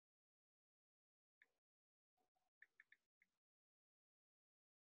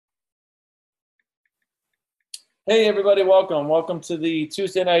Hey everybody, welcome. Welcome to the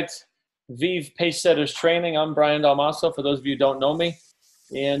Tuesday night VIV Pacesetters Training. I'm Brian Dalmasso, for those of you who don't know me.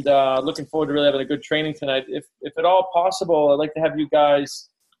 And looking forward to really having a good training tonight. If at all possible, I'd like to have you guys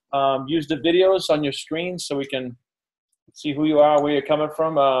use the videos on your screen so we can see who you are, where you're coming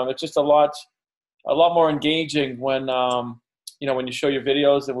from. It's just a lot more engaging when when you show your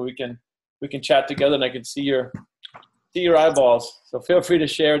videos, and we can chat together and I can see your eyeballs. So feel free to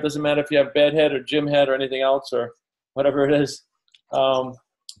share. It doesn't matter if you have bed head or gym head or anything else or whatever it is.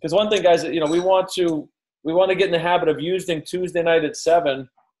 Because one thing, guys, we want to get in the habit of using Tuesday night at 7.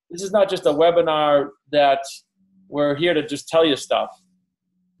 This is not just a webinar that we're here to just tell you stuff.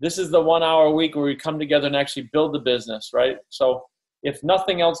 This is the 1 hour a week where we come together and actually build the business, right? So if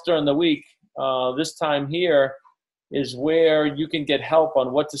nothing else during the week, this time here is where you can get help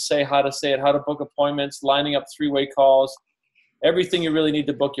on what to say, how to say it, how to book appointments, lining up 3-way calls, everything you really need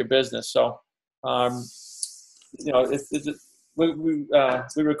to book your business. So, we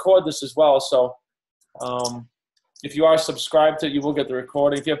record this as well. So if you are subscribed to it, you will get the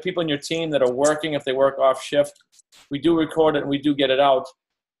recording. If you have people in your team that are working, if they work off shift, we do record it and we do get it out.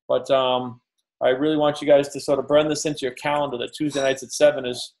 But I really want you guys to sort of burn this into your calendar that Tuesday nights at 7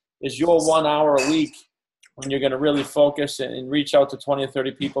 is your 1 hour a week when you're going to really focus and reach out to 20 or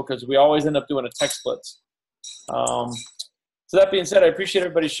 30 people, because we always end up doing a text blitz. So that being said, I appreciate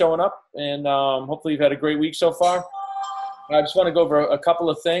everybody showing up, and hopefully you've had a great week so far. I just want to go over a couple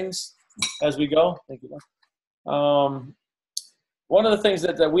of things as we go. Thank you. One of the things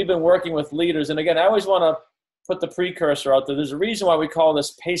that we've been working with leaders, and again, I always want to put the precursor out there. There's a reason why we call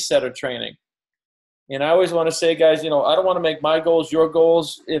this Pacesetter Training. And I always want to say, guys, I don't want to make my goals your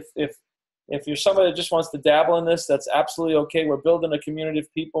goals. If you're somebody that just wants to dabble in this, that's absolutely okay. We're building a community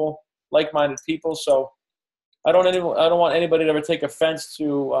of people, like-minded people. So I don't want anybody to ever take offense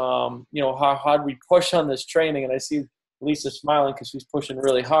to how hard we push on this training. And I see Lisa smiling because she's pushing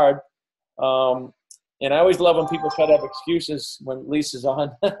really hard. And I always love when people try to have excuses when Lisa's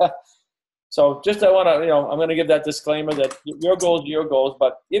on. So just I'm going to give that disclaimer that your goals are your goals.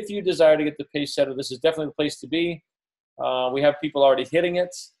 But if you desire to get the Pacesetter, this is definitely the place to be. We have people already hitting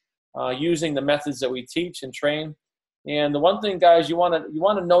it, using the methods that we teach and train. And the one thing, guys, you want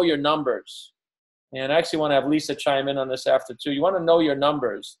to know your numbers. And I actually want to have Lisa chime in on this after too. You want to know your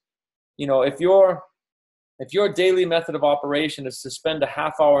numbers. If your daily method of operation is to spend a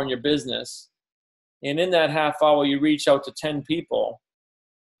half hour in your business, and in that half hour you reach out to 10 people,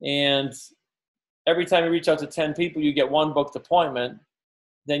 and every time you reach out to 10 people you get one booked appointment,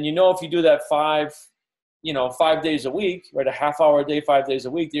 then if you do that 5 days a week, right, a half hour a day, 5 days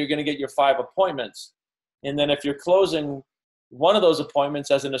a week, you're going to get your 5 appointments. And then if you're closing one of those appointments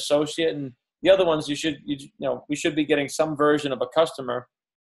as an associate, and the other ones we should be getting some version of a customer,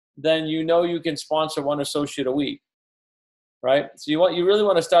 then you can sponsor one associate a week, right? So you really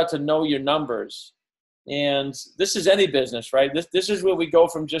want to start to know your numbers. And this is any business, right? This is where we go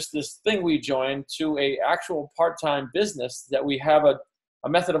from just this thing we joined to a actual part-time business that we have a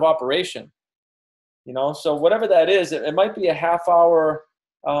method of operation. So whatever that is, it might be a half hour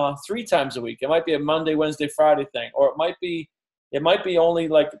 3 times a week. It might be a Monday, Wednesday, Friday thing, or it might be only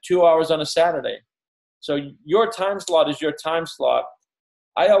like 2 hours on a Saturday. So your time slot is your time slot.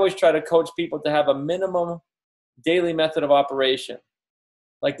 I always try to coach people to have a minimum daily method of operation.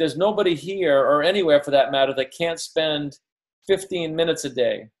 Like there's nobody here or anywhere for that matter that can't spend 15 minutes a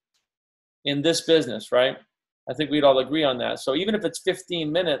day in this business, right? I think we'd all agree on that. So even if it's 15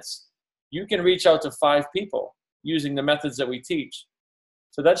 minutes, you can reach out to 5 people using the methods that we teach.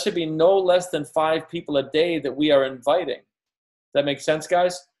 So that should be no less than 5 people a day that we are inviting. That makes sense,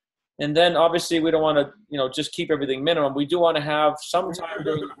 guys? And then obviously we don't want to, just keep everything minimum. We do want to have some time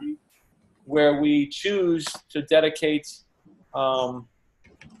during the week where we choose to dedicate like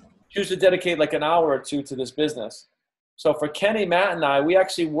an hour or 2 to this business. So for Kenny, Matt, and I, we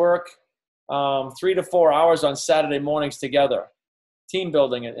actually work 3 to 4 hours on Saturday mornings together, team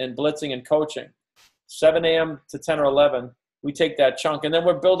building and blitzing and coaching. 7 a.m. to 10 or 11, we take that chunk. And then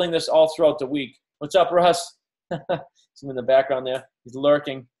we're building this all throughout the week. What's up, Russ? He's in the background there. He's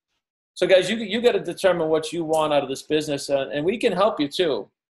lurking. So guys, you got to determine what you want out of this business, and we can help you too.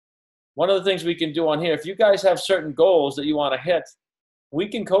 One of the things we can do on here, if you guys have certain goals that you want to hit, we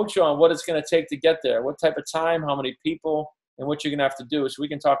can coach you on what it's going to take to get there, what type of time, how many people, and what you're going to have to do. So we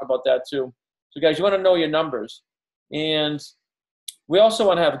can talk about that too. So guys, you want to know your numbers. And we also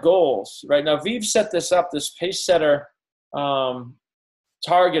want to have goals. Right now, VIV set this up, this Pacesetter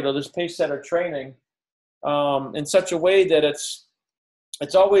target or this Pacesetter training in such a way that it's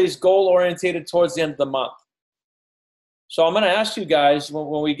always goal orientated towards the end of the month. So I'm going to ask you guys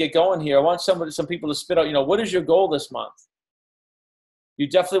when we get going here, I want some people to spit out, what is your goal this month? You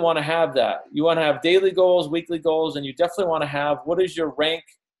definitely want to have that. You want to have daily goals, weekly goals, and you definitely want to have what is your rank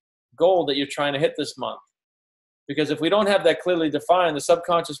goal that you're trying to hit this month. Because if we don't have that clearly defined, the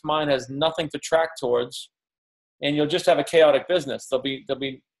subconscious mind has nothing to track towards, and you'll just have a chaotic business. There'll be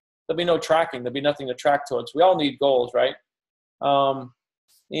no tracking. There'll be nothing to track towards. We all need goals, right?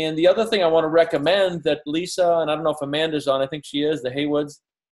 And the other thing I want to recommend that Lisa, and I don't know if Amanda's on, I think she is, the Haywoods,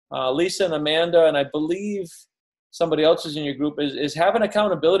 Lisa and Amanda, and I believe somebody else is in your group, is have an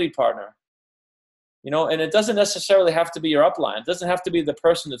accountability partner. And it doesn't necessarily have to be your upline. It doesn't have to be the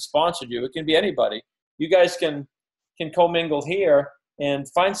person that sponsored you. It can be anybody. You guys can commingle here and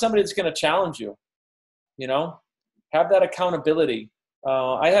find somebody that's going to challenge you. Have that accountability.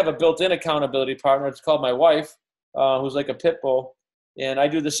 I have a built-in accountability partner. It's called my wife, who's like a pit bull, and I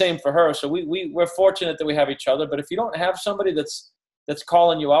do the same for her. So we're fortunate that we have each other. But if you don't have somebody that's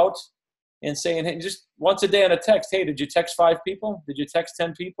calling you out and saying, hey, just once a day on a text, hey, did you text 5 people? Did you text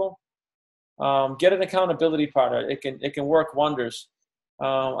 10 people? Get an accountability partner. It can work wonders.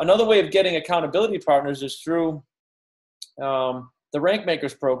 Another way of getting accountability partners is through the Rank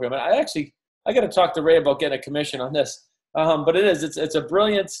Makers program. And I got to talk to Ray about getting a commission on this. But it's a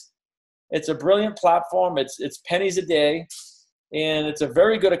brilliant platform. It's pennies a day, and it's a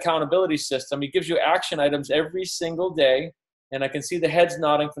very good accountability system. It gives you action items every single day, and I can see the heads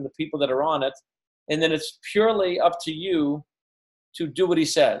nodding from the people that are on it. And then it's purely up to you to do what he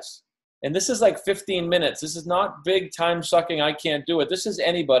says. And this is like 15 minutes. This is not big time sucking. I can't do it. This is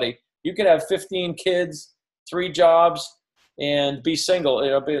anybody. You could have 15 kids, 3 jobs, and be single.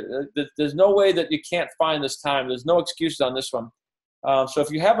 There's no way that you can't find this time. There's no excuses on this one. So if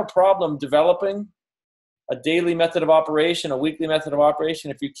you have a problem developing a daily method of operation, a weekly method of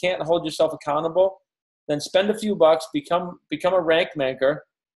operation, if you can't hold yourself accountable, then spend a few bucks, become a rank maker.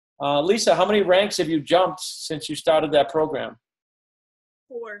 Lisa, how many ranks have you jumped since you started that program?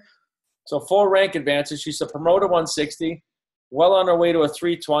 4. So 4 rank advances. She's a promoter 160, well on her way to a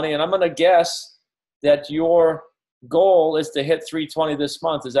 320. And I'm going to guess that your goal is to hit 320 this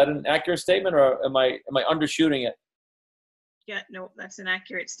month. Is that an accurate statement, or am I undershooting it? Yeah, no, that's an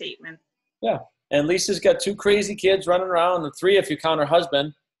accurate statement. Yeah. And Lisa's got 2 crazy kids running around, and 3 if you count her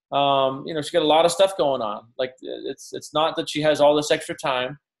husband. She's got a lot of stuff going on. Like it's not that she has all this extra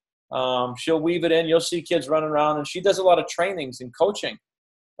time. She'll weave it in. You'll see kids running around, and she does a lot of trainings and coaching,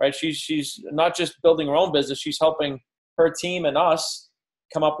 right? She's not just building her own business. She's helping her team and us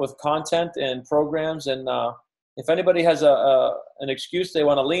come up with content and programs. And if anybody has an excuse they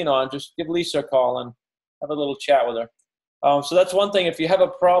want to lean on, just give Lisa a call and have a little chat with her. So that's one thing. If you have a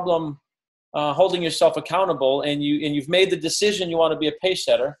problem holding yourself accountable, and you've made the decision you want to be a pace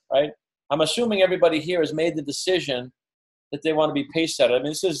setter, right? I'm assuming everybody here has made the decision that they want to be pace setter. I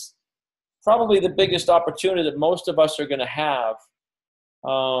mean, this is probably the biggest opportunity that most of us are going to have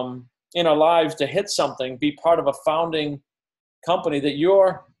in our lives to hit something, be part of a founding company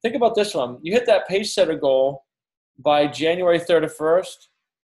that think about this one. You hit that pace setter goal by January 31st,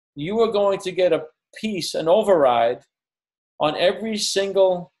 you are going to get a piece, an override on every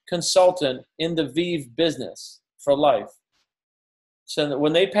single consultant in the VIV business for life. So that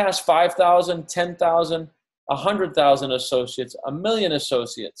when they pass 5,000, 10,000, 100,000 associates, 1 million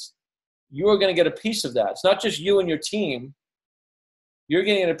associates, you are going to get a piece of that. It's not just you and your team. You're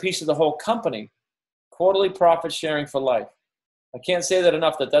getting a piece of the whole company. Quarterly profit sharing for life. I can't say that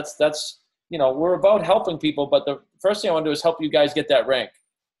enough. That's we're about helping people, but the first thing I want to do is help you guys get that rank.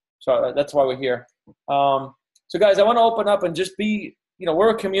 So that's why we're here. So guys, I want to open up and just be, we're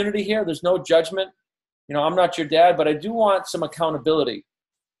a community here. There's no judgment. I'm not your dad, but I do want some accountability.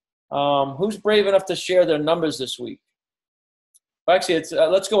 Who's brave enough to share their numbers this week? Well, actually,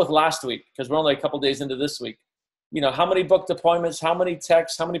 let's go with last week, because we're only a couple days into this week. How many booked appointments, how many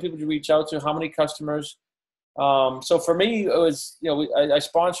texts, how many people did you reach out to, how many customers? So for me, it was, I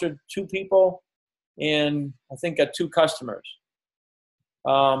sponsored 2 people and I think got 2 customers.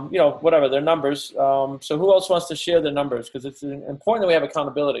 Whatever their numbers. So who else wants to share their numbers? Because it's important that we have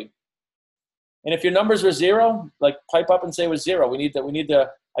accountability. And if your numbers were 0, like pipe up and say it was 0. We need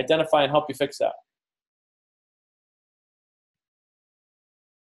to identify and help you fix that.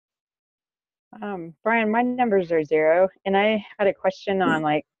 Brian, my numbers are 0, and I had a question on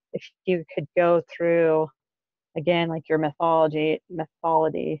if you could go through again, like your methodology.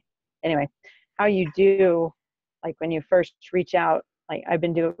 Anyway, how you do, when you first reach out. I've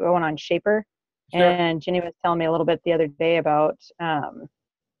been going on Shaper, Sure. And Jenny was telling me a little bit the other day about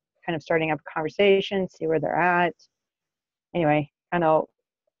kind of starting up a conversation, see where they're at. Anyway, kind of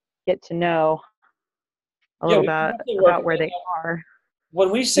get to know a Yeah, little we can definitely work about on where that. they are.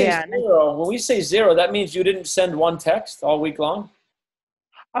 When we say Yeah. zero, that means you didn't send one text all week long?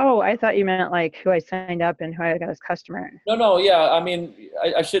 Oh, I thought you meant like who I signed up and who I got as customer. No, yeah. I mean,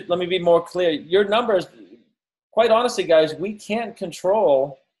 let me be more clear. Your numbers, quite honestly, guys, we can't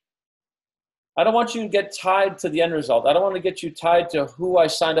control. I don't want you to get tied to the end result. I don't want to get you tied to who I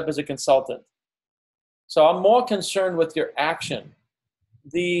signed up as a consultant. So I'm more concerned with your action.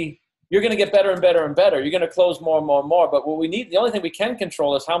 You're going to get better and better and better. You're going to close more and more and more. But what we need, the only thing we can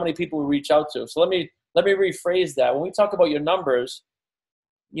control is how many people we reach out to. So let me rephrase that. When we talk about your numbers,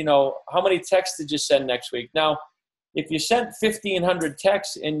 how many texts did you send next week? Now, if you sent 1,500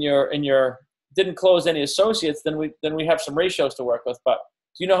 texts in your didn't close any associates, then we have some ratios to work with. But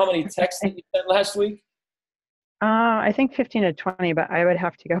do you know how many texts that you sent last week? I think 15 to 20, but I would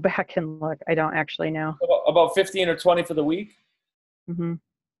have to go back and look. I don't actually know. About 15 or 20 for the week? Mm-hmm.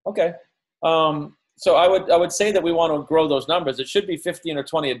 Okay. So I would say that we want to grow those numbers. It should be 15 or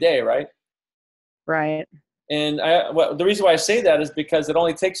 20 a day, right? Right. And the reason why I say that is because it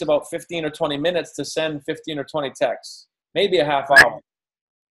only takes about 15 or 20 minutes to send 15 or 20 texts, maybe a half hour.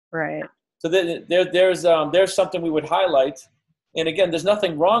 Right. So there's something we would highlight. And again, there's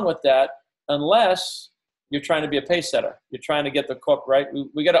nothing wrong with that unless you're trying to be a pace setter. You're trying to get the corp, right?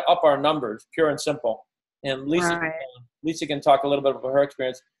 We got to up our numbers, pure and simple. And Lisa can talk a little bit about her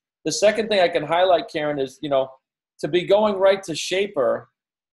experience. The second thing I can highlight, Karen, is, to be going right to Shaper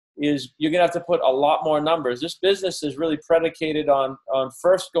is you're going to have to put a lot more numbers. This business is really predicated on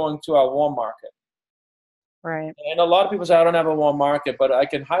first going to our warm market. Right. And a lot of people say, I don't have a warm market, but I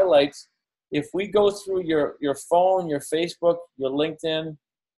can highlight, if we go through your phone, your Facebook, your LinkedIn,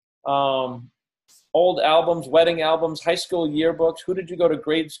 old albums, wedding albums, high school yearbooks, who did you go to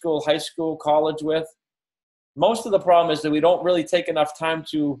grade school, high school, college with? Most of the problem is that we don't really take enough time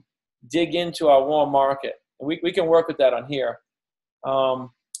to dig into our warm market. We can work with that on here.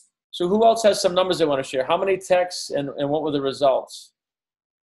 So who else has some numbers they want to share? How many texts and what were the results?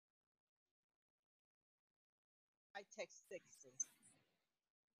 I text 60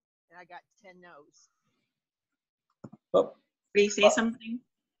 and I got 10 no's. Oh, Did you say something?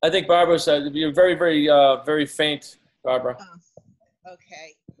 I think Barbara said you're very, very, very faint, Barbara.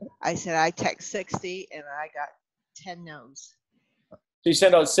 Okay. I said I text 60 and I got 10 no's. So you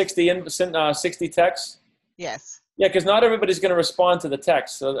send out 60 texts? Yes. Yeah, because not everybody's going to respond to the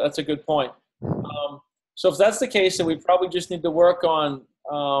text, so that's a good point. So if that's the case, then we probably just need to work on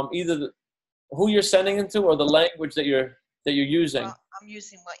either who you're sending it to or the language that you're using. Well, I'm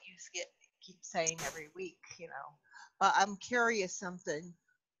using what you keep saying every week, But I'm curious something.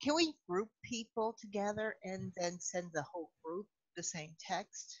 Can we group people together and then send the whole group the same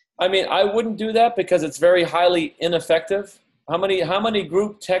text? I mean, I wouldn't do that because it's very highly ineffective. How many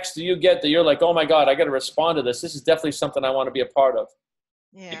group texts do you get that you're like, oh my God, I got to respond to this. This is definitely something I want to be a part of.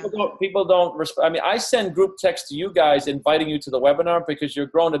 Yeah. People don't respond. I mean, I send group texts to you guys inviting you to the webinar because you're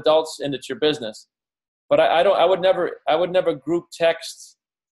grown adults and it's your business. But I would never group text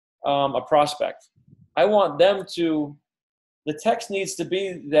a prospect. I want them to. The text needs to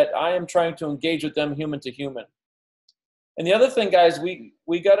be that I am trying to engage with them human to human. And the other thing, guys, we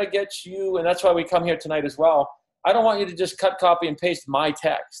got to get you, and that's why we come here tonight as well. I don't want you to just cut, copy, and paste my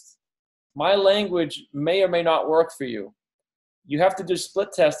text. My language may or may not work for you. You have to do split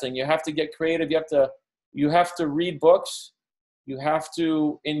testing. You have to get creative. You have to read books. You have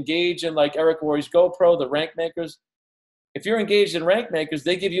to engage in, like Eric Worre's GoPro, the rank makers. If you're engaged in rank makers,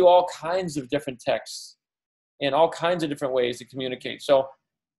 they give you all kinds of different texts and all kinds of different ways to communicate. So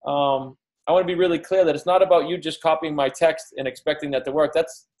I want to be really clear that it's not about you just copying my text and expecting that to work.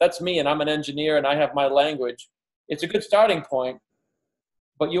 That's me, and I'm an engineer, and I have my language. It's a good starting point,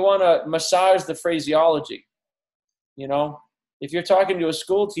 but you want to massage the phraseology. If you're talking to a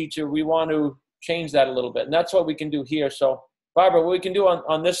school teacher, we want to change that a little bit, and that's what we can do here. So, Barbara, what we can do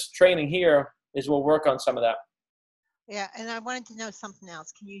on this training here is we'll work on some of that. Yeah, and I wanted to know something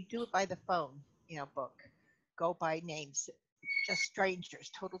else. Can you do it by the phone, book? Go by names, just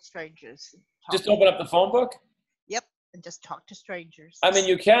strangers, total strangers. Just open up the phone book? Yep, and just talk to strangers. I mean,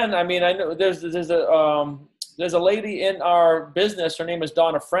 you can. I mean, I know there's a lady in our business. Her name is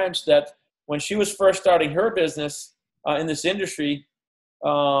Donna French. That when she was first starting her business in this industry,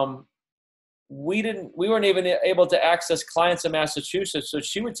 we weren't even able to access clients in Massachusetts. So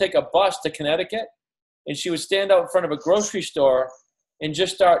she would take a bus to Connecticut, and she would stand out in front of a grocery store and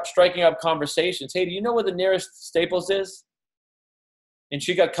just start striking up conversations. Hey, do you know where the nearest Staples is? And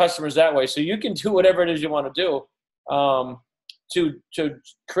she got customers that way. So you can do whatever it is you want to do to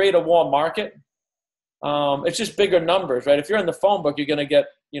create a warm market. It's just bigger numbers, right? If you're in the phone book, you're going to get,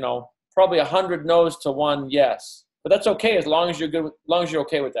 probably 100 no's to 1 yes. But that's okay as long as you're good, as long as you're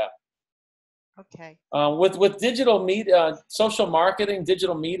okay with that. Okay. With digital media, social marketing,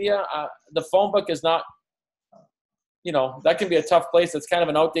 digital media, the phone book is not, that can be a tough place. It's kind of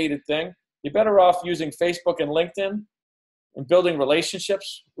an outdated thing. You're better off using Facebook and LinkedIn and building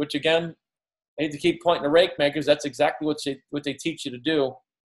relationships, which again, I hate to keep pointing to rake makers. That's exactly what they teach you to do.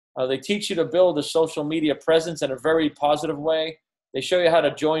 They teach you to build a social media presence in a very positive way. They show you how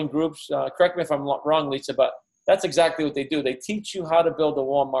to join groups. Correct me if I'm wrong, Lisa, but that's exactly what they do. They teach you how to build a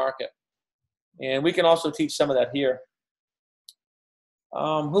warm market. And we can also teach some of that here.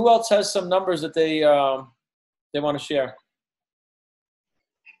 Who else has some numbers that they want to share?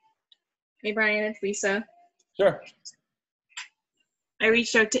 Hey, Brian, it's Lisa. Sure. I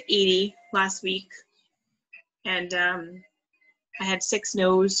reached out to 80 last week, and I had 6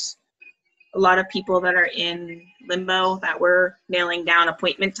 no's. A lot of people that are in limbo that were nailing down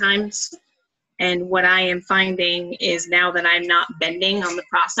appointment times. And what I am finding is now that I'm not bending on the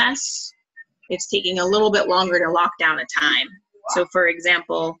process, it's taking a little bit longer to lock down a time. So for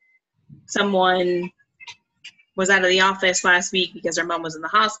example, someone was out of the office last week because her mom was in the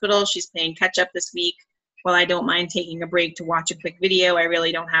hospital. She's playing catch up this week. Well, I don't mind taking a break to watch a quick video. I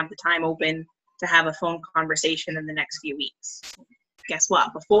really don't have the time open to have a phone conversation in the next few weeks. Guess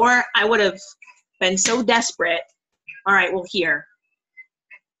what? Before, I would have been so desperate. All right, well, here.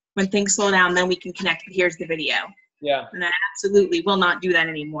 When things slow down, then we can connect. Here's the video. Yeah. And I absolutely will not do that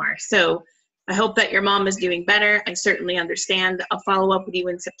anymore. So I hope that your mom is doing better. I certainly understand. I'll follow up with you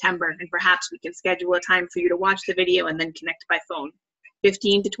in September, and perhaps we can schedule a time for you to watch the video and then connect by phone.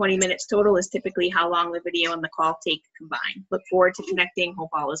 15 to 20 minutes total is typically how long the video and the call take combined. Look forward to connecting. Hope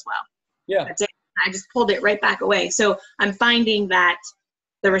all is well. Yeah. That's it. I just pulled it right back away. So I'm finding that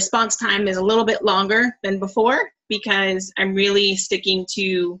the response time is a little bit longer than before because I'm really sticking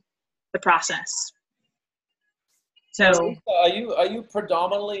to the process. So are you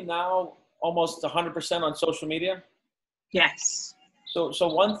predominantly now almost 100% on social media? yes. So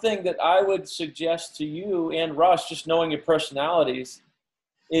one thing that I would suggest to you and Russ, just knowing your personalities,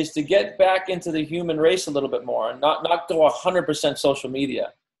 is to get back into the human race a little bit more and not go 100% social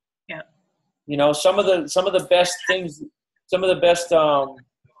media. Yeah. Some of the best things, some of the best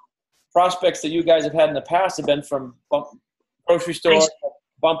prospects that you guys have had in the past have been from grocery store,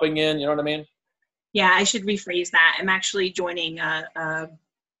 bumping in, you know what I mean? Yeah, I should rephrase that. I'm actually joining a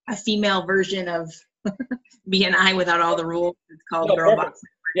female version of BNI without all the rules. It's called Girl Boss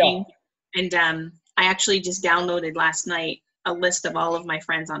Networking. Yeah. And I actually just downloaded last night a list of all of my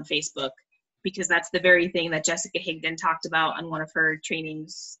friends on Facebook because that's the very thing that Jessica Higdon talked about on one of her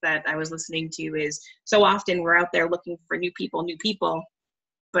trainings that I was listening to is so often we're out there looking for new people,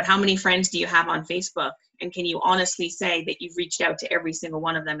 but how many friends do you have on Facebook? And can you honestly say that you've reached out to every single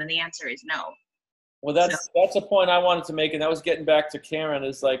one of them? And the answer is no. Well, that's a point I wanted to make, and that was getting back to Karen,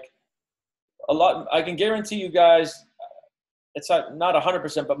 is like a lot. I can guarantee you guys, it's not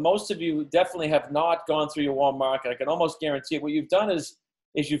 100%, but most of you definitely have not gone through your warm market. I can almost guarantee it. What you've done is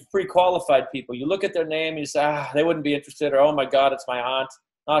you've pre-qualified people. You look at their name and you say, they wouldn't be interested, or oh my God, it's my aunt,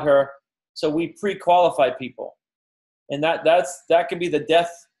 not her. So we pre-qualify people, and that can be the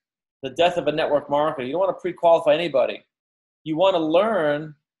death of a network marketer. You don't want to pre-qualify anybody. You want to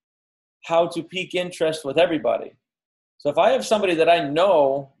learn how to pique interest with everybody. So if I have somebody that I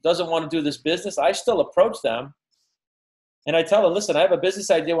know doesn't want to do this business, I still approach them and I tell them, listen, I have a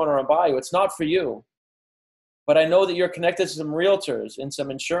business idea I want to run by you. It's not for you, but I know that you're connected to some realtors and some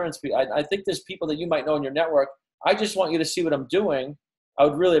insurance people. I think there's people that you might know in your network. I just want you to see what I'm doing. I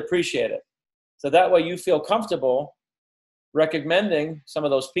would really appreciate it. So that way you feel comfortable recommending some of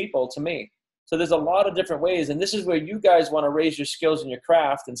those people to me. So there's a lot of different ways, and this is where you guys want to raise your skills in your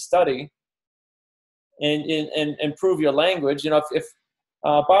craft and study and improve your language. If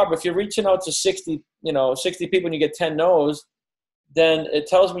Bob, if you're reaching out to 60 people and you get 10 no's, then it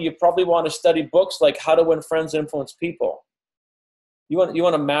tells me you probably want to study books like How to Win Friends and Influence People. You want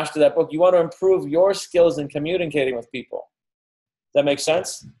to master that book. You want to improve your skills in communicating with people. Does that make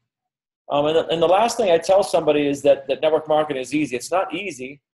sense? And the last thing I tell somebody is that network marketing is easy. It's not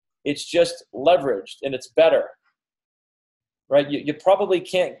easy. It's just leveraged, and it's better, right? You probably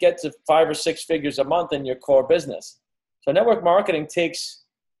can't get to 5 or 6 figures a month in your core business. So network marketing takes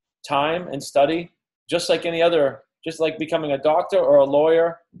time and study, just like any other, just like becoming a doctor or a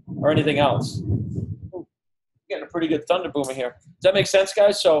lawyer or anything else. Ooh, getting a pretty good thunder booming here. Does that make sense,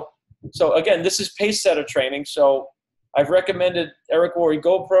 guys? So again, this is Pacesetter Training. So I've recommended Eric Worre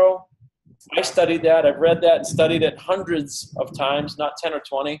GoPro. I studied that. I've read that and studied it hundreds of times, not 10 or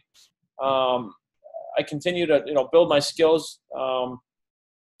 20. I continue to, build my skills.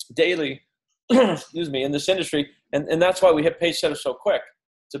 daily, excuse me, in this industry. And that's why we hit Pacesetter so quick.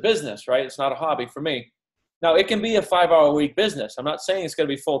 It's a business, right? It's not a hobby for me. Now, it can be a 5-hour-a-week business. I'm not saying it's going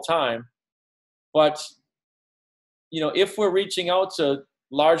to be full-time, but, if we're reaching out to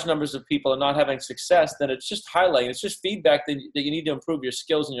large numbers of people and not having success, then it's just highlighting. It's just feedback that you need to improve your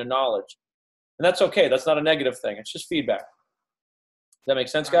skills and your knowledge. And that's okay. That's not a negative thing. It's just feedback. Does that make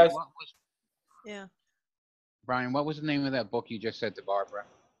sense, guys? Yeah. Brian, what was the name of that book you just said to Barbara?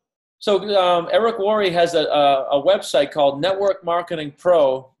 So Eric Worre has a website called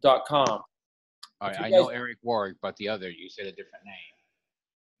networkmarketingpro.com. I know Eric Warwick, but the other, you said a different name.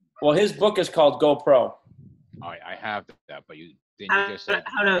 Well, his book is called GoPro. I have that, but you just said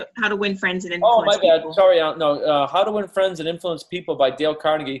how to win friends and influence people. Oh, my bad. people. Sorry. No, How to Win Friends and Influence People by Dale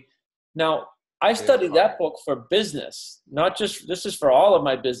Carnegie. Now, I studied that book for business, not just, this is for all of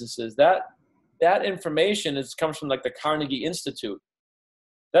my businesses. That information comes from like the Carnegie Institute.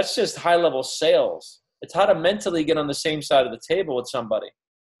 That's just high-level sales. It's how to mentally get on the same side of the table with somebody.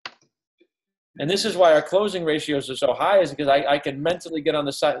 And this is why our closing ratios are so high, is because I can mentally get on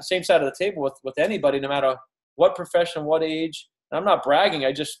the same side of the table with anybody, no matter what profession, what age. And I'm not bragging.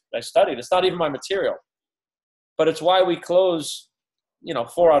 I studied. It's not even my material. But it's why we close,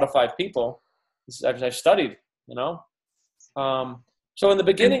 4 out of 5 people. I've studied, So in the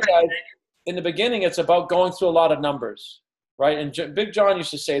beginning, guys, it's about going through a lot of numbers, right? And Big John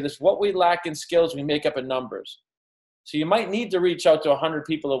used to say this: what we lack in skills, we make up in numbers. So you might need to reach out to 100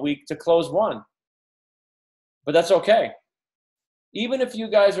 people a week to close one, but that's okay. Even if you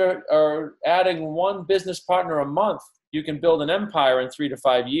guys are adding one business partner a month, you can build an empire in 3 to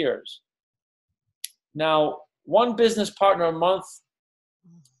 5 years. Now, one business partner a month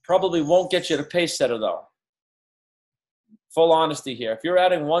probably won't get you to Pacesetter, though. Full honesty here. If you're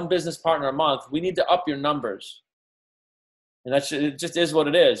adding one business partner a month, we need to up your numbers. And it just is what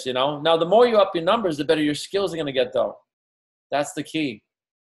it is, Now, the more you up your numbers, the better your skills are going to get, though. That's the key.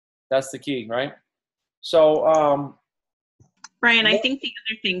 That's the key, right? So, Brian, I think the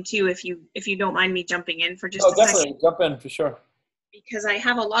other thing too, if you don't mind me jumping in for just a definitely second, jump in for sure. Because I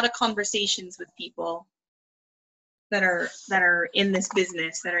have a lot of conversations with people that are in this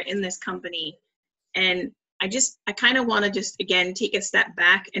business, that are in this company, and I kind of want to just again take a step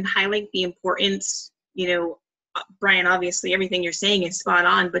back and highlight the importance. Brian, obviously everything you're saying is spot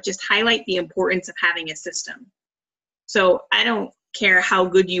on, but just highlight the importance of having a system. So I don't care how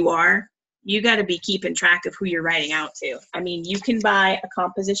good you are. You got to be keeping track of who you're writing out to. I mean, you can buy a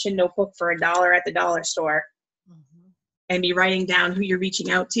composition notebook for $1 at the dollar store and be writing down who you're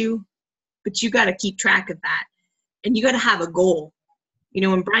reaching out to, but you got to keep track of that. And you got to have a goal.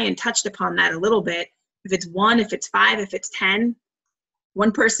 And Brian touched upon that a little bit. If it's 1, if it's 5, if it's 10,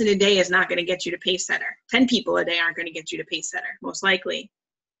 one person a day is not going to get you to Pacesetter. 10 people a day aren't going to get you to Pacesetter, most likely.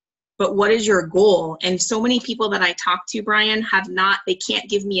 But what is your goal? And so many people that I talk to, Brian, they can't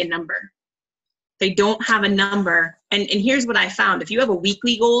give me a number. They don't have a number. And here's what I found. If you have a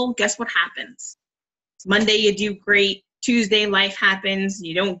weekly goal, guess what happens? Monday, you do great. Tuesday, life happens.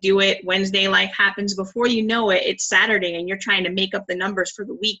 You don't do it. Wednesday, life happens. Before you know it, it's Saturday and you're trying to make up the numbers for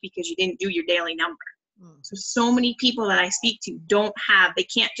the week because you didn't do your daily number. So many people that I speak to they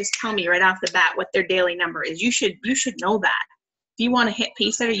can't just tell me right off the bat what their daily number is. You should know that. If you want to hit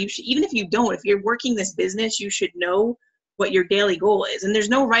Pacesetter, you should, even if you don't, if you're working this business, you should know what your daily goal is. And there's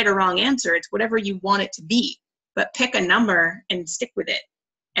no right or wrong answer. It's whatever you want it to be, but pick a number and stick with it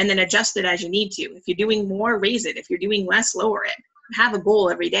and then adjust it as you need to. If you're doing more, raise it. If you're doing less, lower it. Have a goal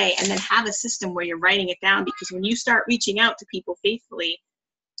every day and then have a system where you're writing it down, because when you start reaching out to people faithfully,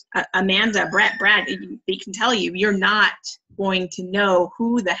 Amanda, Brett, Brad, they can tell you, you're not going to know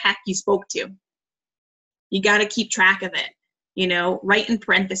who the heck you spoke to. You got to keep track of it. Write in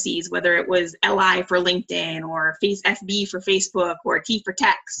parentheses, whether it was LI for LinkedIn or FB for Facebook or T for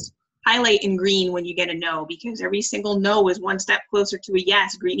text. Highlight in green when you get a no, because every single no is one step closer to a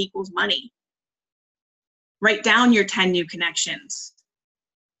yes. Green equals money. Write down your 10 new connections.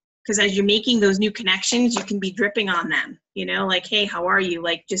 Because as you're making those new connections, you can be dripping on them, like, hey, how are you?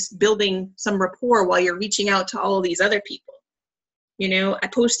 Like just building some rapport while you're reaching out to all of these other people. I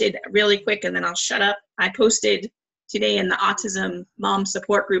posted really quick and then I'll shut up. I posted today in the autism mom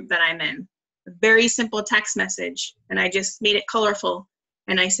support group that I'm in, a very simple text message. And I just made it colorful.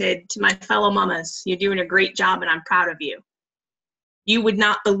 And I said to my fellow mamas, you're doing a great job and I'm proud of you. You would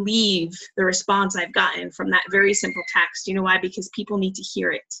not believe the response I've gotten from that very simple text. You know why? Because people need to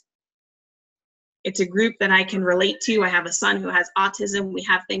hear it. It's a group that I can relate to. I have a son who has autism. We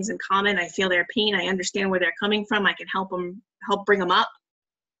have things in common. I feel their pain. I understand where they're coming from. I can help bring them up.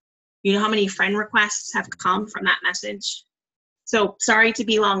 You know how many friend requests have come from that message? So sorry to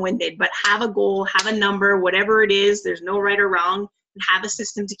be long-winded, but have a goal, have a number, whatever it is. There's no right or wrong, and have a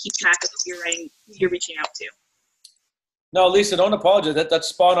system to keep track of who you're reaching out to. No, Lisa, don't apologize. That's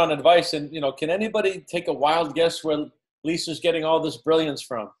spot on advice. And, can anybody take a wild guess where Lisa's getting all this brilliance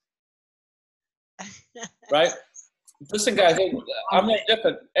from? Right? Listen, guys, I'm no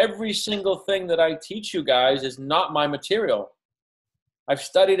different. Every single thing that I teach you guys is not my material. I've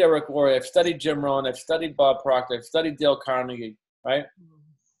studied Eric Worre, I've studied Jim Rohn, I've studied Bob Proctor, I've studied Dale Carnegie, right?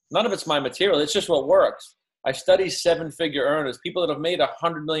 None of it's my material. It's just what works. I study seven-figure earners, people that have made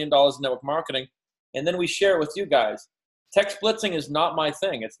 $100 million in network marketing, and then we share it with you guys. Text blitzing is not my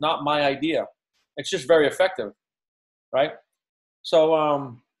thing. It's not my idea. It's just very effective, right?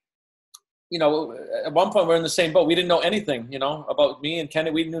 So, at one point we're in the same boat. We didn't know anything, about me and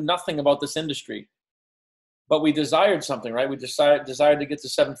Kenny. We knew nothing about this industry, but we desired something, right? We desired to get to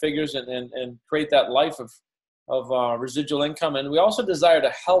seven figures and create that life of residual income. And we also desire to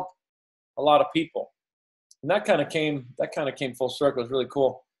help a lot of people. And that kind of came full circle. It was really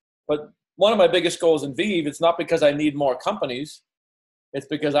cool. But one of my biggest goals in VIV, it's not because I need more companies. It's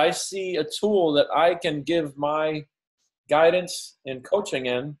because I see a tool that I can give my guidance and coaching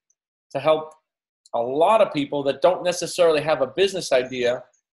in to help a lot of people that don't necessarily have a business idea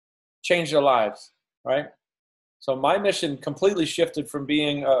change their lives, right? So my mission completely shifted from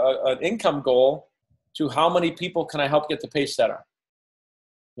being an income goal to how many people can I help get to Pacesetter?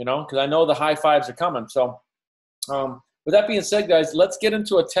 Because I know the high fives are coming. So with that being said, guys, let's get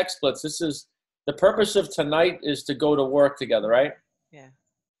into a text blitz. This is the purpose of tonight is to go to work together, right? Yeah.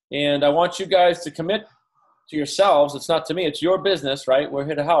 And I want you guys to commit to yourselves. It's not to me. It's your business, right? We're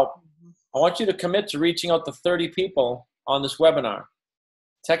here to help. I want you to commit to reaching out to 30 people on this webinar,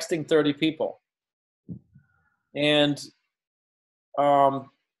 texting 30 people. And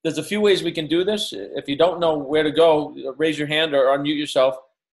there's a few ways we can do this. If you don't know where to go, raise your hand or unmute yourself.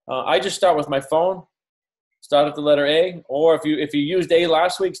 I just start with my phone. Start at the letter A, or if you used A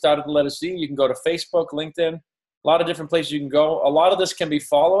last week, start at the letter C. You can go to Facebook, LinkedIn, a lot of different places you can go. A lot of this can be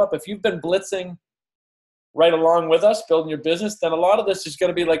follow-up. If you've been blitzing right along with us, building your business, then a lot of this is going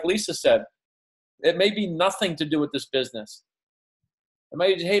to be like Lisa said. It may be nothing to do with this business. It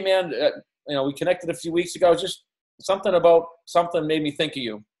might be, hey man, we connected a few weeks ago. Just something about something made me think of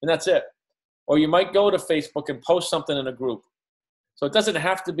you, and that's it. Or you might go to Facebook and post something in a group. So it doesn't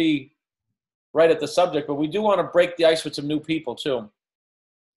have to be right at the subject, but we do want to break the ice with some new people too,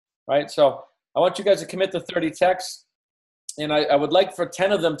 right? So I want you guys to commit to 30 texts, and I would like for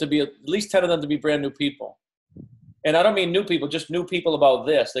 10 of them to be, at least 10 of them to be brand new people. And I don't mean new people, just new people about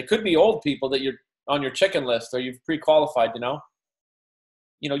this. They could be old people that you're on your chicken list or you've pre-qualified,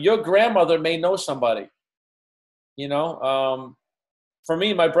 your grandmother may know somebody, for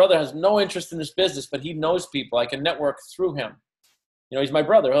me, my brother has no interest in this business, but he knows people. I can network through him. He's my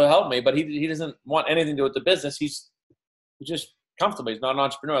brother. He'll help me, but he doesn't want anything to do with the business. He's just comfortable. He's not an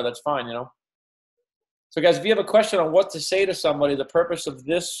entrepreneur. That's fine, So, guys, if you have a question on what to say to somebody, the purpose of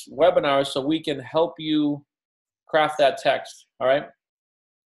this webinar is so we can help you craft that text, all right?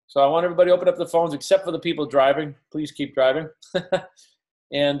 So I want everybody to open up the phones except for the people driving. Please keep driving.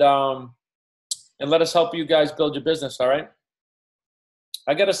 and let us help you guys build your business, all right?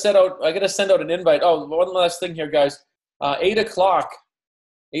 I got to send out an invite. Oh, one last thing here, guys. 8 o'clock,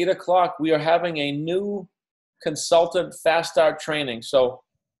 we are having a new consultant fast start training. So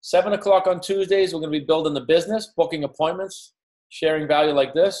 7 o'clock on Tuesdays, we're going to be building the business, booking appointments, sharing value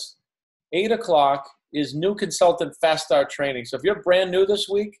like this. 8 o'clock is new consultant fast start training. So if you're brand new this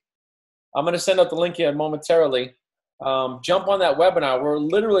week, I'm going to send out the link here momentarily. Jump on that webinar. We're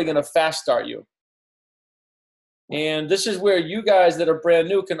literally going to fast start you. And this is where you guys that are brand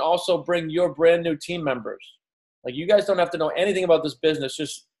new can also bring your brand new team members. Like, you guys don't have to know anything about this business.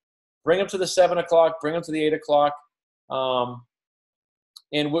 Just bring them to the 7 o'clock, bring them to the 8 o'clock.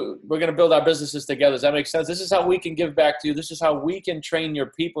 And we're going to build our businesses together. Does that make sense? This is how we can give back to you. This is how we can train your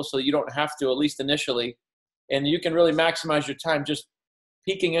people so that you don't have to, at least initially. And you can really maximize your time just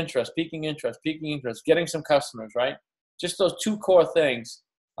piquing interest, getting some customers, right? Just those two core things.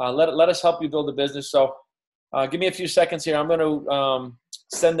 Let us help you build a business. So give me a few seconds here. I'm going to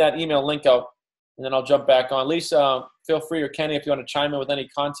send that email link out, and then I'll jump back on. Lisa, feel free, or Kenny, if you want to chime in with any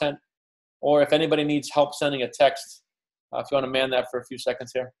content, or if anybody needs help sending a text, if you want to man that for a few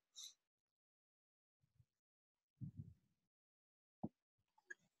seconds here.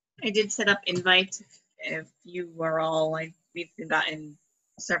 I did set up invites. If you are all, we've gotten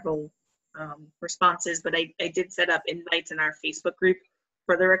several responses, but I did set up invites in our Facebook group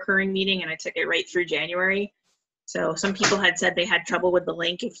for the recurring meeting, and I took it right through January. So some people had said they had trouble with the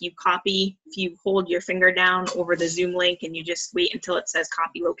link. If you hold your finger down over the Zoom link and you just wait until it says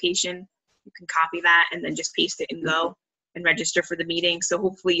copy location, you can copy that and then just paste it and go and register for the meeting. So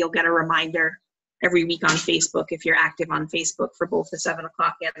hopefully you'll get a reminder every week on Facebook if you're active on Facebook for both the 7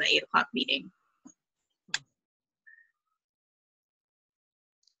 o'clock and the 8 o'clock meeting.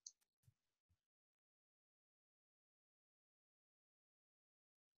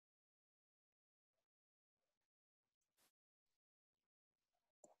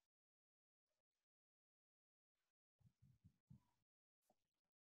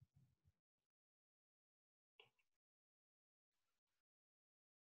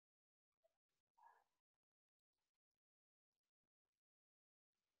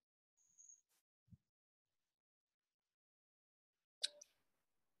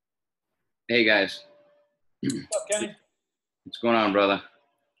 Hey guys, What's up, Kenny? what's going on, brother?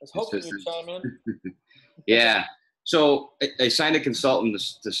 I was hoping you'd chime in. Yeah. So I signed a consultant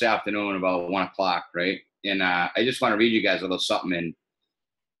this afternoon about 1 o'clock, right? And I just want to read you guys a little something. And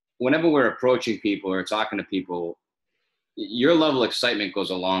whenever we're approaching people or talking to people, your level of excitement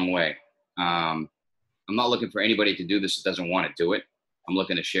goes a long way. I'm not looking for anybody to do this that doesn't want to do it. I'm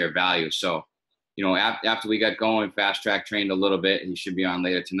looking to share value. So, you know, after we got going, fast track trained a little bit. He should be on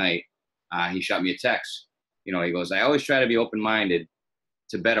later tonight. He shot me a text. You know, he goes, I always try to be open-minded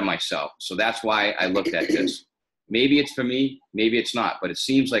to better myself. So that's why I looked at this. Maybe it's for me, maybe it's not, but it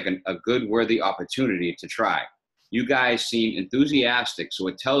seems like a good, worthy opportunity to try. You guys seem enthusiastic, so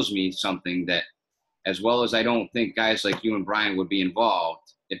it tells me something that, as well as I don't think guys like you and Brian would be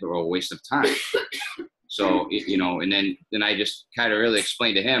involved if it were a waste of time. So, you know, and then I just kind of really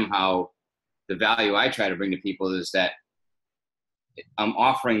explained to him how the value I try to bring to people is that I'm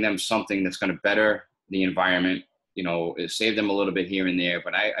offering them something that's going to better the environment, you know, save them a little bit here and there.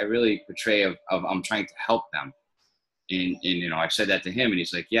 But I really portray of I'm trying to help them. And, you know, I said that to him and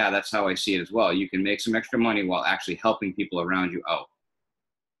he's like, yeah, that's how I see it as well. You can make some extra money while actually helping people around you out.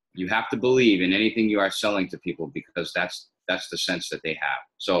 You have to believe in anything you are selling to people because that's the sense that they have.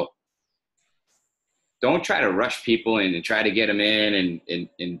 So don't try to rush people and try to get them in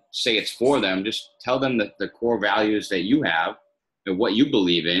and say it's for them. Just tell them the core values that you have and what you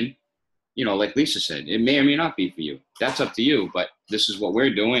believe in. You know, like Lisa said, it may or may not be for you. That's up to you, but this is what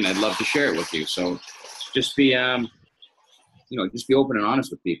we're doing. I'd love to share it with you. So just be, you know, just be open and honest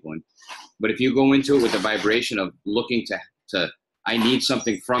with people. But if you go into it with the vibration of looking to I need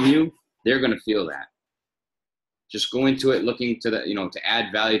something from you, they're going to feel that. Just go into it looking to you know, to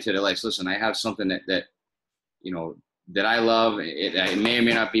add value to their lives. Listen, I have something that you know, that I love. It may or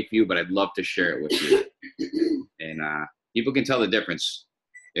may not be for you, but I'd love to share it with you. And people can tell the difference,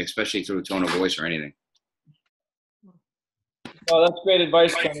 especially through tone of voice or anything. Oh, that's great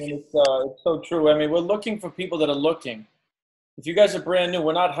advice, Kenny. It's so true. I mean, we're looking for people that are looking. If you guys are brand new,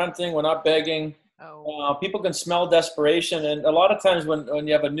 we're not hunting, we're not begging. People can smell desperation, and a lot of times when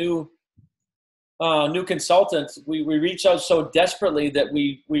you have a new consultant, we reach out so desperately that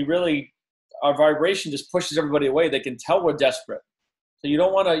we really, our vibration just pushes everybody away. They can tell we're desperate. So you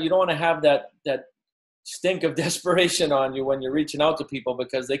don't want to have that stink of desperation on you when you're reaching out to people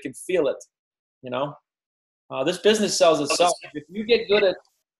because they can feel it. You know, this business sells itself. If you get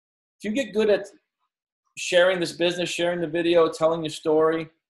good at sharing this business, sharing the video, telling your story,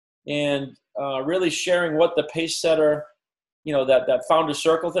 and really sharing what the Pacesetter, you know, that founder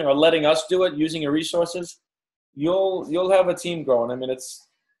circle thing, or letting us do it using your resources, you'll have a team growing. I mean, it's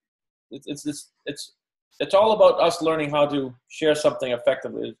all about us learning how to share something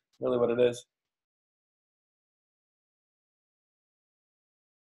effectively. Is really what it is.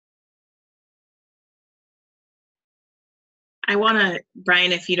 I want to,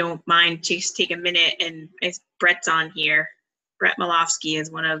 Brian, if you don't mind, just take a minute, and as Brett's on here, Brett Malofsky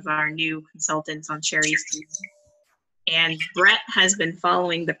is one of our new consultants on Sherry's team. And Brett has been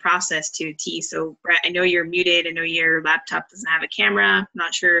following the process to a T. So Brett, I know you're muted. I know your laptop doesn't have a camera. I'm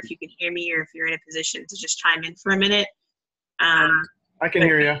not sure if you can hear me or if you're in a position to just chime in for a minute. I can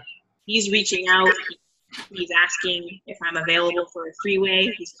hear you. He's reaching out. He's asking if I'm available for a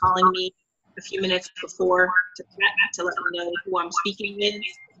three-way. He's calling me a few minutes before to let me know who I'm speaking with.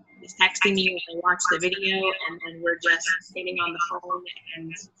 He's texting me when I watch the video, and then we're just sitting on the phone,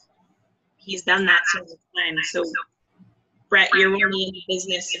 and he's done that several times. So, Brett, you're only in the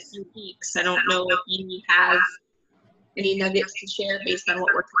business a few weeks. I don't know if you have any nuggets to share based on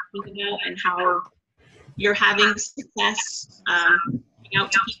what we're talking about and how you're having success reaching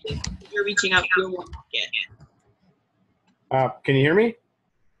out to people. You're reaching out to your market. Can you hear me?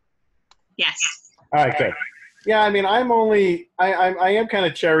 Yes. All right, good. Yeah, I mean, I am kind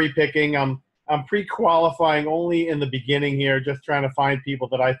of cherry picking. I'm I'm pre-qualifying only in the beginning here, just trying to find people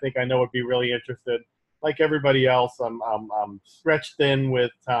that I think I know would be really interested. Like everybody else, I'm stretched thin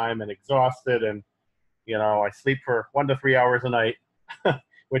with time and exhausted, and you know, I sleep for 1 to 3 hours a night,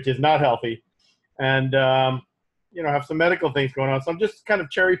 which is not healthy, and you know, have some medical things going on. So I'm just kind of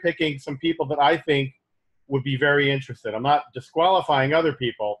cherry picking some people that I think would be very interested. I'm not disqualifying other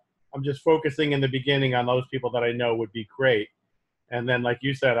people. I'm just focusing in the beginning on those people that I know would be great. And then, like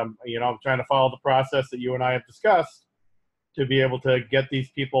you said, I'm trying to follow the process that you and I have discussed to be able to get these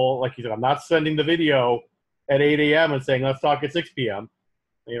people, like you said, I'm not sending the video at 8 a.m. and saying, let's talk at 6 p.m.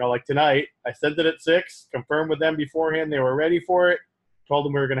 You know, like tonight, I sent it at 6, confirmed with them beforehand. They were ready for it. Told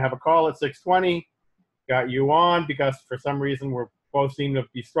them we were going to have a call at 6:20. Got you on because for some reason we're both seem to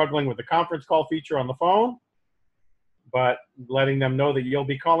be struggling with the conference call feature on the phone, but letting them know that you'll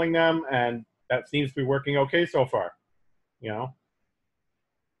be calling them, and that seems to be working okay so far, you know.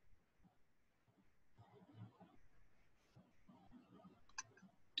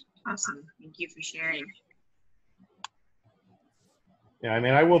 Awesome. Thank you for sharing. Yeah, I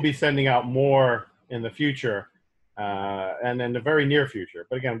mean, I will be sending out more in the future, and in the very near future.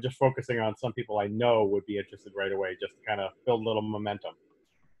 But again, I'm just focusing on some people I know would be interested right away, just to kind of build a little momentum.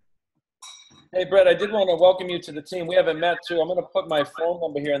 Hey, Brett, I did want to welcome you to the team. We haven't met, too. I'm going to put my phone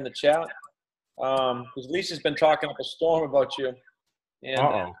number here in the chat because Lisa's been talking up a storm about you.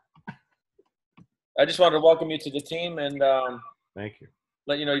 And I just wanted to welcome you to the team and thank you.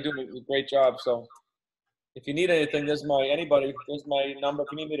 Let you know you're doing a great job. So if you need anything, there's my number.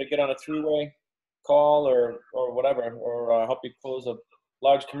 If you need me to get on a three-way call or whatever, or help you close a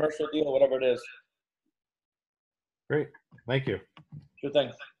large commercial deal, whatever it is. Great. Thank you. Sure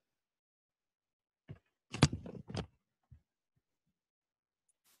thing.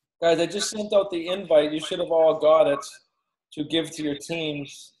 Guys, I just sent out the invite. You should have all got it to give to your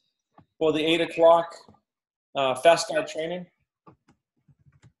teams for the 8 o'clock Fast Start training.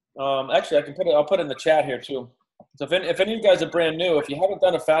 Actually, I'll put it in the chat here too. So if any of you guys are brand new, if you haven't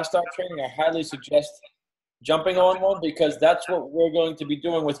done a Fast Start training, I highly suggest jumping on one because that's what we're going to be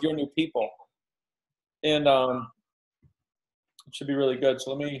doing with your new people. And it should be really good.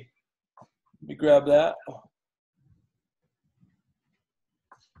 So let me grab that.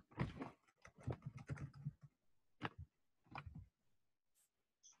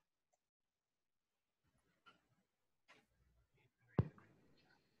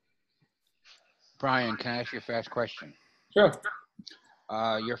 Brian, can I ask you a fast question? Sure.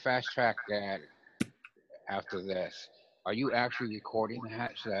 Your fast track that after this, are you actually recording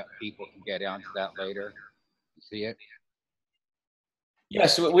that so that people can get onto that later and see it?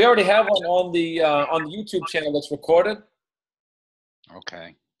 Yes, we already have one on the YouTube channel that's recorded.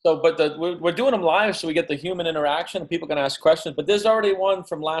 Okay. So, but we're doing them live so we get the human interaction and people can ask questions. But there's already one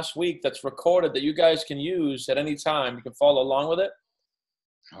from last week that's recorded that you guys can use at any time. You can follow along with it.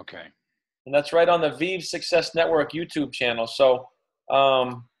 Okay. And that's right on the VIV Success Network YouTube channel. So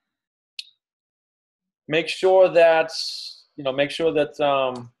make sure that you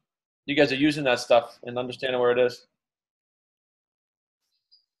guys are using that stuff and understanding where it is.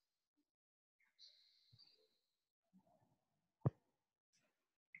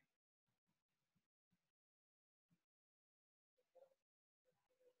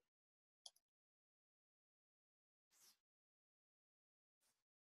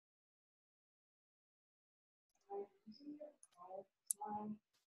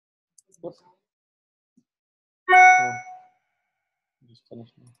 Whoops. Just finish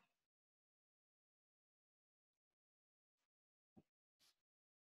now.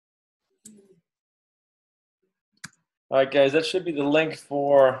 All right, guys, that should be the link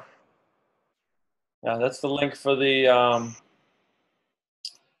for. Yeah, that's the link for the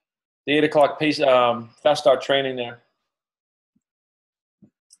 8 o'clock Fast Start training there.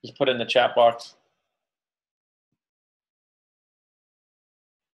 Just put it in the chat box.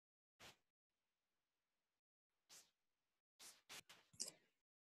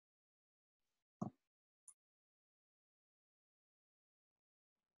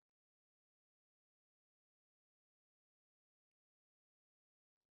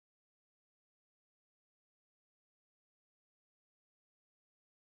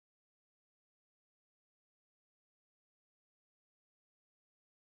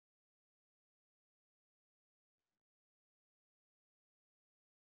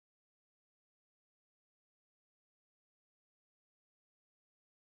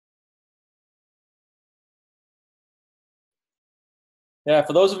 Yeah,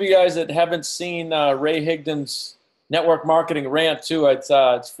 for those of you guys that haven't seen Ray Higdon's network marketing rant too, it's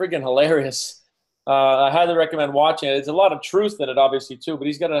friggin' hilarious. I highly recommend watching it. There's a lot of truth in it, obviously, too, but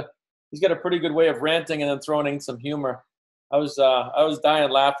he's got a he's got a pretty good way of ranting and then throwing in some humor. I was dying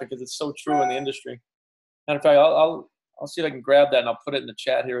laughing because it's so true in the industry. And in fact, I'll see if I can grab that and I'll put it in the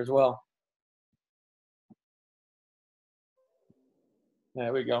chat here as well.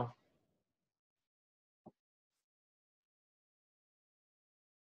 There we go.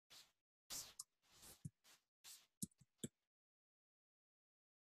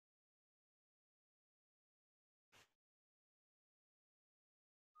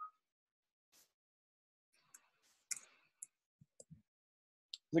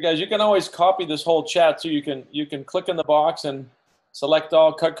 So guys, you can always copy this whole chat too. You can click in the box and select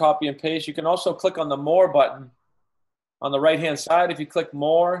all, cut, copy, and paste. You can also click on the more button on the right-hand side. If you click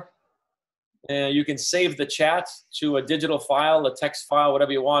more, you can save the chat to a digital file, a text file,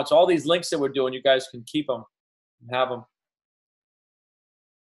 whatever you want. So all these links that we're doing, you guys can keep them and have them.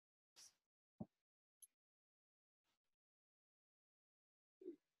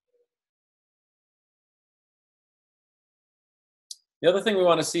 The other thing we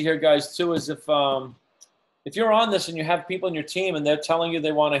want to see here, guys, too, is if you're on this and you have people in your team and they're telling you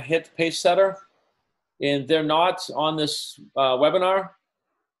they want to hit Pacesetter and they're not on this webinar,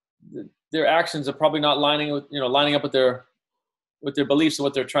 their actions are probably not lining up with their beliefs and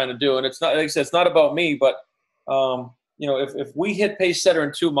what they're trying to do. And it's not, like I said, it's not about me, but if we hit Pacesetter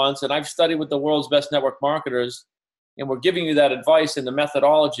in 2 months, and I've studied with the world's best network marketers, and we're giving you that advice and the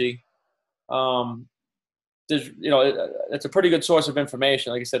methodology, it's a pretty good source of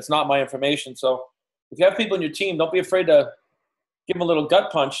information. Like I said, it's not my information. So if you have people in your team, don't be afraid to give them a little gut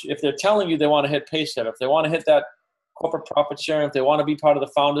punch if they're telling you they want to hit Pacesetter, if they want to hit that corporate profit sharing, if they want to be part of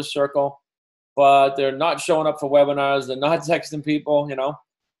the founders circle, but they're not showing up for webinars, they're not texting people.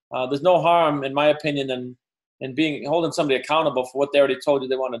 There's no harm, in my opinion, in holding somebody accountable for what they already told you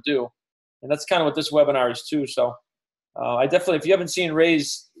they want to do, and that's kind of what this webinar is too. So I definitely, if you haven't seen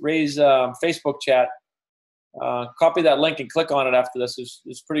Ray's Facebook chat, copy that link and click on it after this.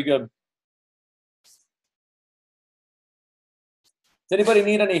 It's pretty good. Does anybody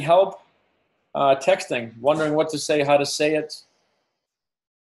need any help texting? Wondering what to say, how to say it?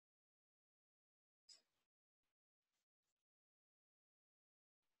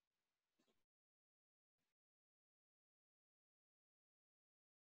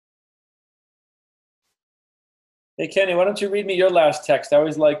 Hey Kenny, why don't you read me your last text? I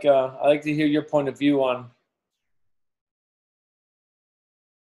like to hear your point of view on.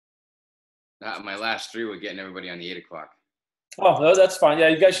 My last three were getting everybody on the 8 o'clock. Oh, no, that's fine. Yeah,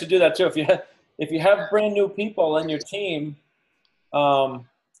 you guys should do that too. If you have brand new people in your team, I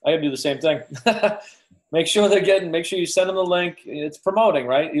gotta do the same thing. Make sure you send them the link. It's promoting,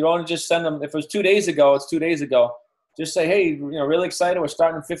 right? You don't want to just send them. If it was 2 days ago, it's 2 days ago. Just say, hey, really excited. We're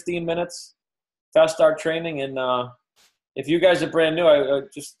starting in 15 minutes. Fast start training. And if you guys are brand new, I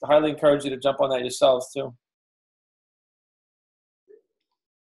just highly encourage you to jump on that yourselves too.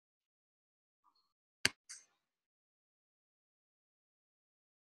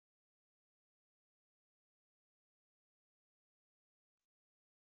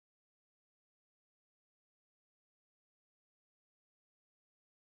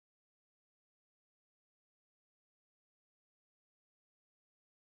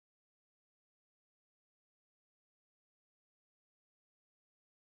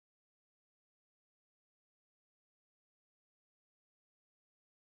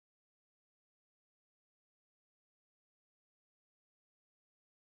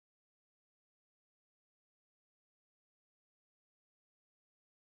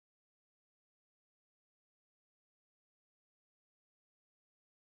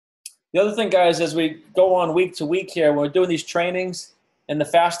 The other thing, guys, as we go on week to week here, we're doing these trainings and the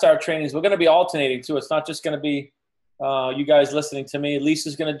fast start trainings, we're going to be alternating too. It's not just going to be you guys listening to me.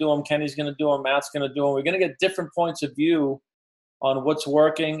 Lisa's going to do them. Kenny's going to do them. Matt's going to do them. We're going to get different points of view on what's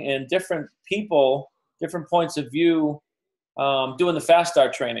working and different people, different points of view doing the fast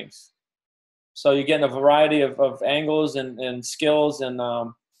start trainings. So you're getting a variety of angles and skills, and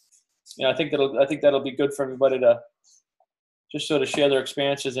I think that'll be good for everybody to just sort of share their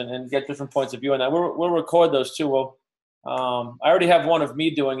experiences and get different points of view on that. We'll record those too. I already have one of me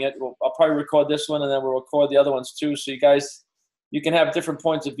doing it. I'll probably record this one, and then we'll record the other ones too. So you can have different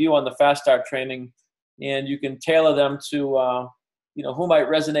points of view on the fast start training, and you can tailor them to who might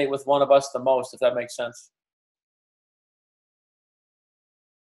resonate with one of us the most, if that makes sense.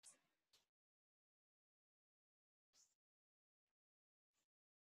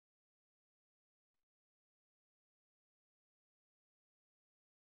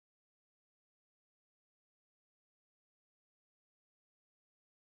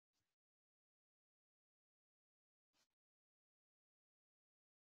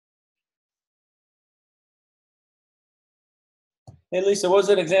 Hey, Lisa, what was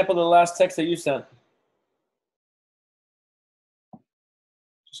an example of the last text that you sent?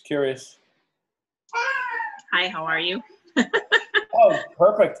 Just curious. Hi, how are you? Oh,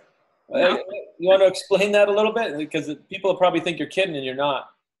 perfect. No. You want to explain that a little bit? Because people will probably think you're kidding and you're not.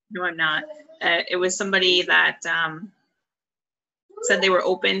 No, I'm not. It was somebody that said they were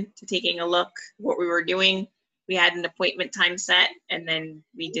open to taking a look at what we were doing. We had an appointment time set, and then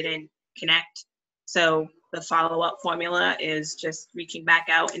we didn't connect. So the follow-up formula is just reaching back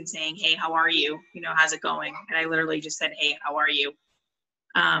out and saying, hey, how are you? You know, how's it going? And I literally just said, hey, how are you?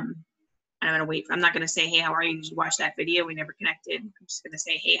 I'm gonna wait. I'm not gonna say, hey, how are you? Did you watch that video? We never connected. I'm just gonna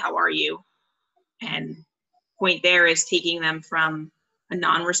say, hey, how are you? And point there is taking them from a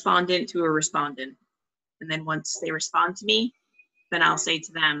non-respondent to a respondent. And then once they respond to me, then I'll say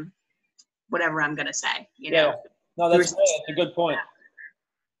to them whatever I'm gonna say, you know. No, that's a good point.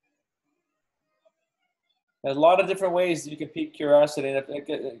 There's a lot of different ways you can pique curiosity. And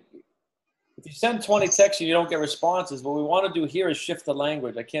if you send 20 texts and you don't get responses, what we want to do here is shift the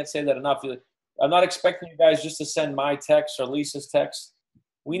language. I can't say that enough. I'm not expecting you guys just to send my text or Lisa's text.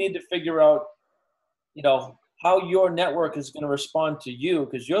 We need to figure out, you know, how your network is going to respond to you,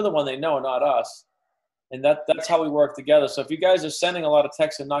 because you're the one they know, not us. And that's how we work together. So if you guys are sending a lot of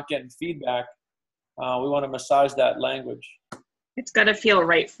texts and not getting feedback, we want to massage that language. It's got to feel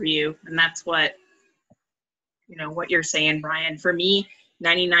right for you. And that's what, you know, what you're saying, Brian. For me,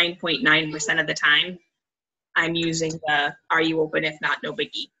 99.9% of the time, I'm using the "Are you open? If not, no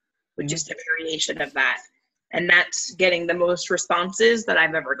biggie," with just a variation of that. And that's getting the most responses that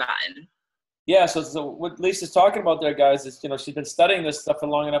I've ever gotten. Yeah, so what Lisa's talking about there, guys, is, you know, she's been studying this stuff for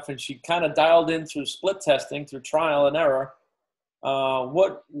long enough, and she kind of dialed in through split testing, through trial and error,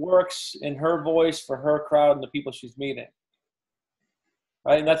 what works in her voice for her crowd and the people she's meeting.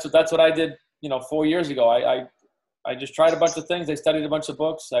 Right, and that's what I did, you know, 4 years ago. I just tried a bunch of things. I studied a bunch of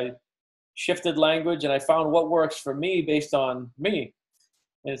books. I shifted language, and I found what works for me based on me.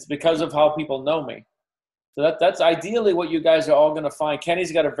 And it's because of how people know me. So that's ideally what you guys are all going to find.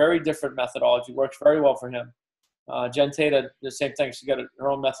 Kenny's got a very different methodology. Works very well for him. Jen Tata, the same thing. She's got her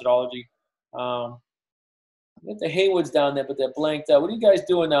own methodology. Get the Haywoods down there, but they're blanked out. What are you guys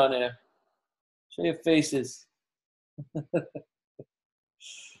doing down there? Show your faces.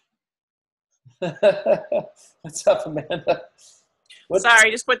 What's up, Amanda?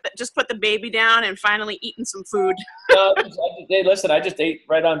 Sorry, just put the baby down and finally eating some food. No, hey, listen, I just ate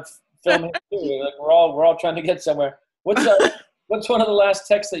right on film here too. Like we're all trying to get somewhere. What's one of the last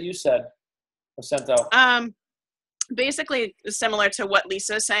texts that you said or sent out? Basically similar to what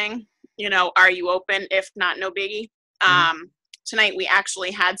Lisa's saying. You know, are you open? If not, no biggie. Tonight we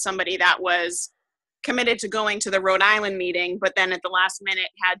actually had somebody that was committed to going to the Rhode Island meeting, but then at the last minute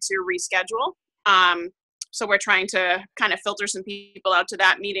had to reschedule. So we're trying to kind of filter some people out to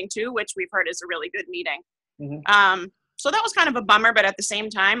that meeting too, which we've heard is a really good meeting. So that was kind of a bummer, but at the same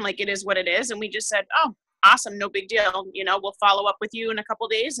time, like, it is what it is. And we just said, oh, awesome, no big deal. You know, we'll follow up with you in a couple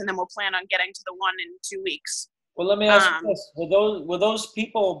of days, and then we'll plan on getting to the one in 2 weeks. Well, let me ask you this. Were those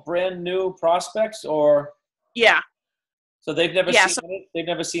people brand new prospects, or? Yeah. So they've never they've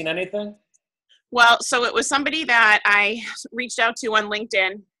never seen anything? Well, so it was somebody that I reached out to on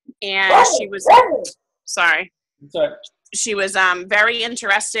LinkedIn, and she was, sorry. She was very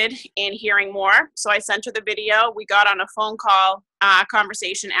interested in hearing more. So I sent her the video. We got on a phone call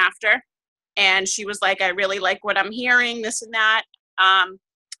conversation after, and she was like, I really like what I'm hearing, this and that.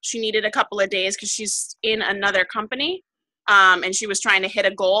 She needed a couple of days because she's in another company, and she was trying to hit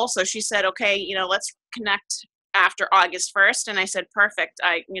a goal. So she said, okay, you know, let's connect after August 1st. And I said, perfect.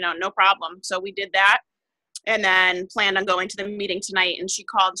 No problem. So we did that, and then planned on going to the meeting tonight. And she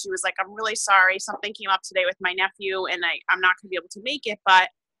called, she was like, I'm really sorry. Something came up today with my nephew, and I'm not going to be able to make it, but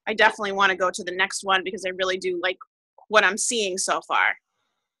I definitely want to go to the next one because I really do like what I'm seeing so far.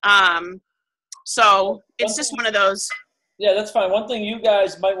 So it's just one of those. Yeah, that's fine. One thing you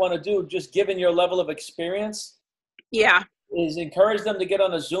guys might want to do, just given your level of experience, is encourage them to get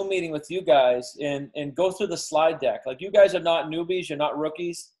on a Zoom meeting with you guys and go through the slide deck. Like, you guys are not newbies, you're not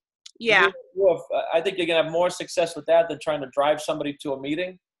rookies. Yeah. I think you're going to have more success with that than trying to drive somebody to a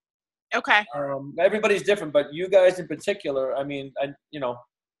meeting. Okay. Everybody's different, but you guys in particular, I mean,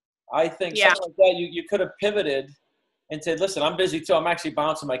 I think something like that, you could have pivoted and said, listen, I'm busy too. I'm actually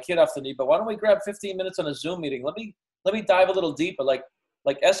bouncing my kid off the knee, but why don't we grab 15 minutes on a Zoom meeting? Let me dive a little deeper, like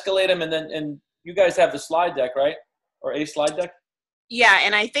escalate them, and you guys have the slide deck, right? Or a slide deck? Yeah,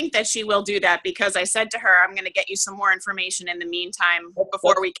 and I think that she will do that because I said to her, I'm going to get you some more information in the meantime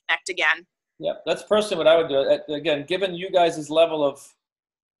before we connect again. Yeah, that's personally what I would do. Again, given you guys' level of,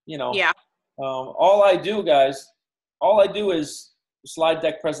 all I do, guys, is slide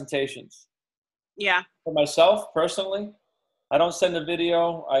deck presentations. Yeah. For myself, personally, I don't send a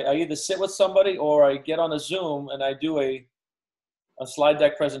video. I either sit with somebody or I get on a Zoom and I do a slide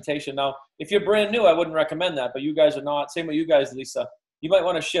deck presentation. Now, if you're brand new, I wouldn't recommend that, but you guys are not. Same with you guys, Lisa. You might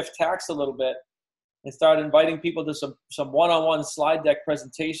want to shift tacks a little bit and start inviting people to some one-on-one slide deck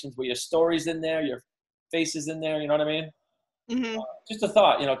presentations where your story's in there, your face is in there, you know what I mean? Mm-hmm. Just a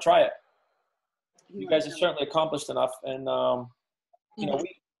thought, try it. You guys have certainly accomplished enough. And,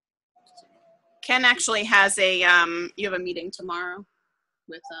 Ken actually has a, you have a meeting tomorrow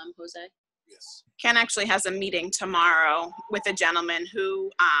with Jose? Yes. Ken actually has a meeting tomorrow with a gentleman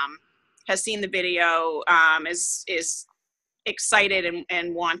who has seen the video, is excited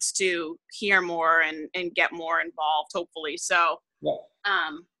and wants to hear more and get more involved, hopefully. So, yeah.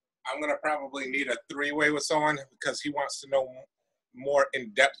 I'm going to probably need a three-way with someone because he wants to know more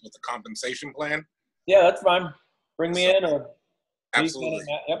in depth with the compensation plan. Yeah, that's fine. Bring me in or. Absolutely.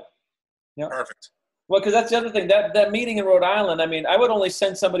 Yep. Perfect. Well, because that's the other thing. That meeting in Rhode Island, I mean, I would only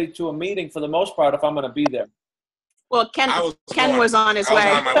send somebody to a meeting for the most part if I'm going to be there. Well, Ken was on his way.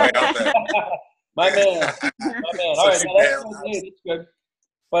 I was on my way out there. My man. All right, that's good.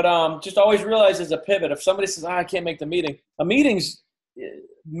 But just always realize there's a pivot. If somebody says, I can't make the meeting, a meeting's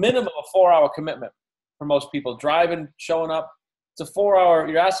minimum of 4-hour commitment for most people. Driving, showing up. It's a 4-hour.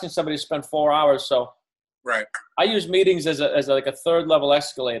 You're asking somebody to spend 4 hours. So right. I use meetings as like a third level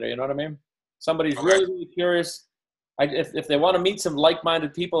escalator. You know what I mean? Somebody's really, really curious. If they want to meet some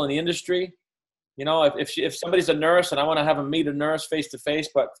like-minded people in the industry, if somebody's a nurse and I want to have them meet a nurse face to face,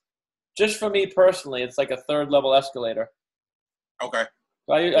 but just for me personally, it's like a third level escalator. Okay.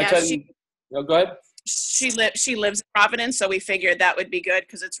 So I try to, go ahead. She lives in Providence, so we figured that would be good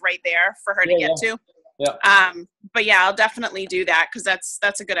because it's right there for her to get to. Yeah. But yeah, I'll definitely do that because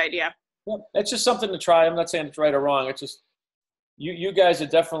that's a good idea. Yeah. It's just something to try. I'm not saying it's right or wrong. It's just you guys are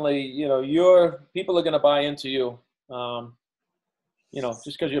definitely, your people are going to buy into you, just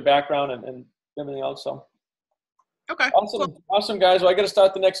because of your background and everything else. So. Okay. Awesome. Cool. Awesome, guys. Well, I got to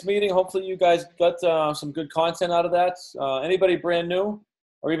start the next meeting. Hopefully you guys got some good content out of that. Anybody brand new,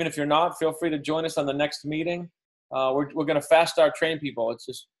 or even if you're not, feel free to join us on the next meeting. We're going to fast start train people. It's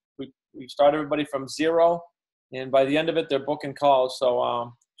just, we start everybody from zero, and by the end of it, they're booking calls.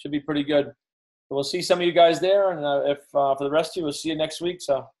 So should be pretty good. So we'll see some of you guys there. And if for the rest of you, we'll see you next week.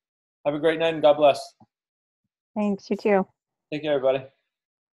 So have a great night and God bless. Thanks. You too. Take care, everybody.